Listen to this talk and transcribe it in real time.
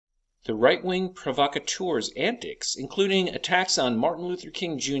The right-wing provocateurs' antics, including attacks on Martin Luther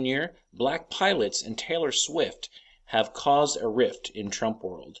King Jr., black pilots, and Taylor Swift, have caused a rift in Trump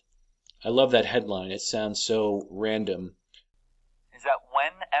world. I love that headline. It sounds so random. Is that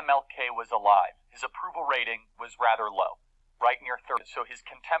when MLK was alive, his approval rating was rather low, right near 30. So his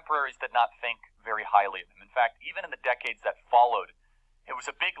contemporaries did not think very highly of him. In fact, even in the decades that followed, it was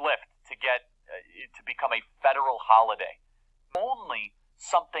a big lift to get it to become a federal holiday. Only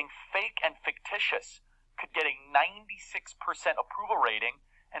something fake and fictitious could get a 96% approval rating,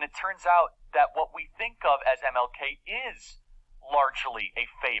 and it turns out that what we think of as MLK is largely a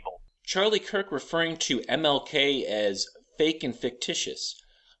fable. Charlie Kirk referring to MLK as fake and fictitious.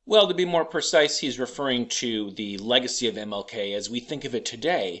 Well, to be more precise, he's referring to the legacy of MLK as we think of it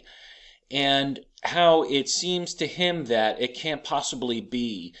today, and how it seems to him that it can't possibly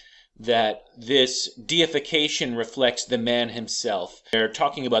be that this deification reflects the man himself. They're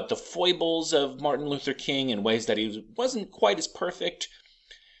talking about the foibles of Martin Luther King in ways that he wasn't quite as perfect.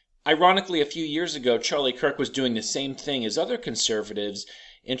 Ironically, a few years ago, Charlie Kirk was doing the same thing as other conservatives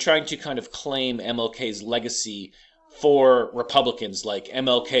in trying to kind of claim MLK's legacy for Republicans, like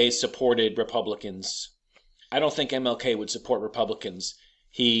MLK supported Republicans. I don't think MLK would support Republicans.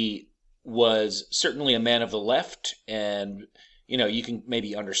 He was certainly a man of the left, and you can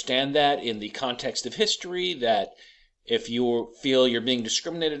maybe understand that in the context of history, that if you feel you're being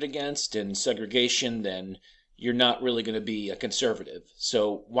discriminated against and segregation, then you're not really going to be a conservative.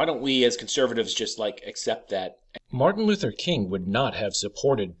 So why don't we as conservatives just accept that? Martin Luther King would not have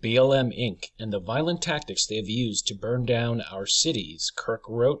supported BLM Inc. and the violent tactics they have used to burn down our cities, Kirk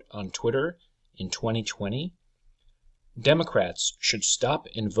wrote on Twitter in 2020. Democrats should stop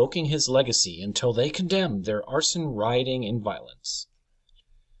invoking his legacy until they condemn their arson, rioting, and violence.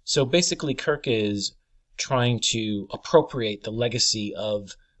 So basically, Kirk is trying to appropriate the legacy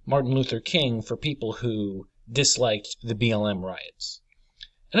of Martin Luther King for people who disliked the BLM riots.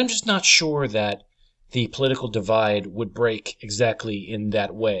 And I'm just not sure that the political divide would break exactly in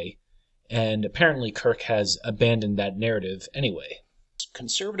that way, and apparently Kirk has abandoned that narrative anyway.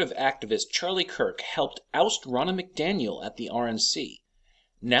 Conservative activist Charlie Kirk helped oust Ronna McDaniel at the RNC.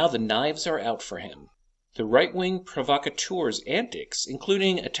 Now the knives are out for him. The right-wing provocateurs' antics,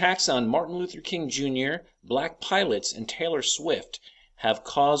 including attacks on Martin Luther King Jr., black pilots, and Taylor Swift, have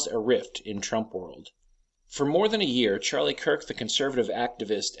caused a rift in Trump world. For more than a year, Charlie Kirk, the conservative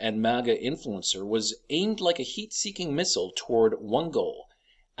activist and MAGA influencer, was aimed like a heat-seeking missile toward one goal: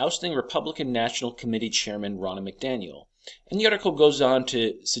 ousting Republican National Committee Chairman Ronna McDaniel. And the article goes on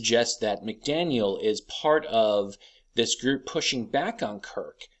to suggest that McDaniel is part of this group pushing back on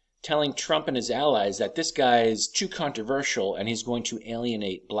Kirk, telling Trump and his allies that this guy is too controversial and he's going to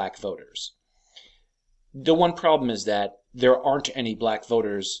alienate black voters. The one problem is that there aren't any black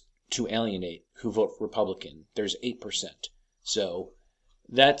voters to alienate who vote Republican. There's 8%. So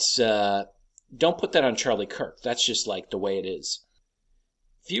that's, don't put that on Charlie Kirk. That's just the way it is.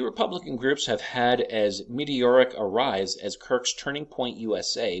 Few Republican groups have had as meteoric a rise as Kirk's Turning Point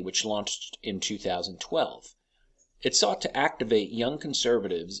USA, which launched in 2012. It sought to activate young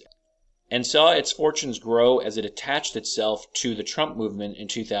conservatives and saw its fortunes grow as it attached itself to the Trump movement in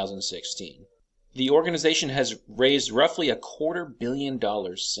 2016. The organization has raised roughly $250 million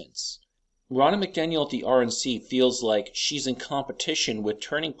since. Ronna McDaniel at the RNC feels like she's in competition with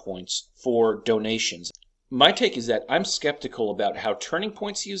Turning Points for donations. My take is that I'm skeptical about how Turning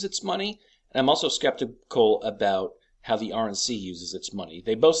Points use its money, and I'm also skeptical about how the RNC uses its money.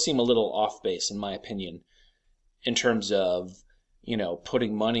 They both seem a little off base, in my opinion, in terms of,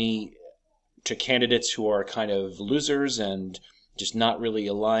 putting money to candidates who are kind of losers and just not really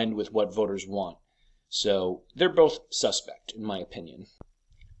aligned with what voters want. So they're both suspect, in my opinion.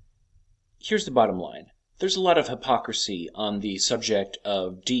 Here's the bottom line. There's a lot of hypocrisy on the subject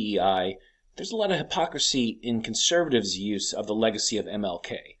of DEI. There's a lot of hypocrisy in conservatives' use of the legacy of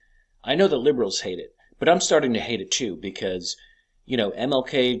MLK. I know that liberals hate it, but I'm starting to hate it too because,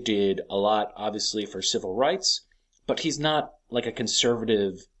 MLK did a lot, obviously, for civil rights, but he's not like a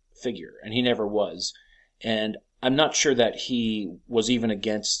conservative figure, and he never was. And I'm not sure that he was even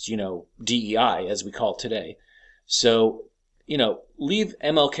against, DEI, as we call it today. So, leave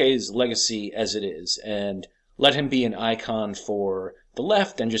MLK's legacy as it is and let him be an icon for the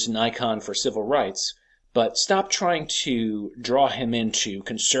left and just an icon for civil rights, but stop trying to draw him into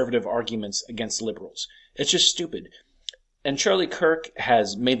conservative arguments against liberals. It's just stupid. And Charlie Kirk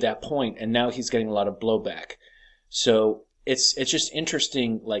has made that point, and now he's getting a lot of blowback. So it's just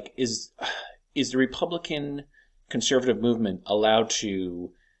interesting, is the Republican conservative movement allowed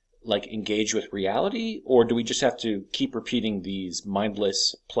to like engage with reality, or do we just have to keep repeating these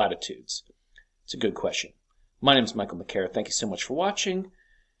mindless platitudes? It's a good question. My name is Michael McCare. Thank you so much for watching.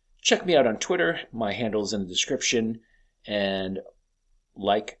 Check me out on Twitter. My handle is in the description. And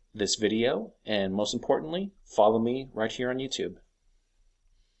like this video, and most importantly, follow me right here on YouTube.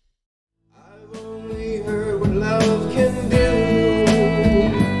 I've only heard what love can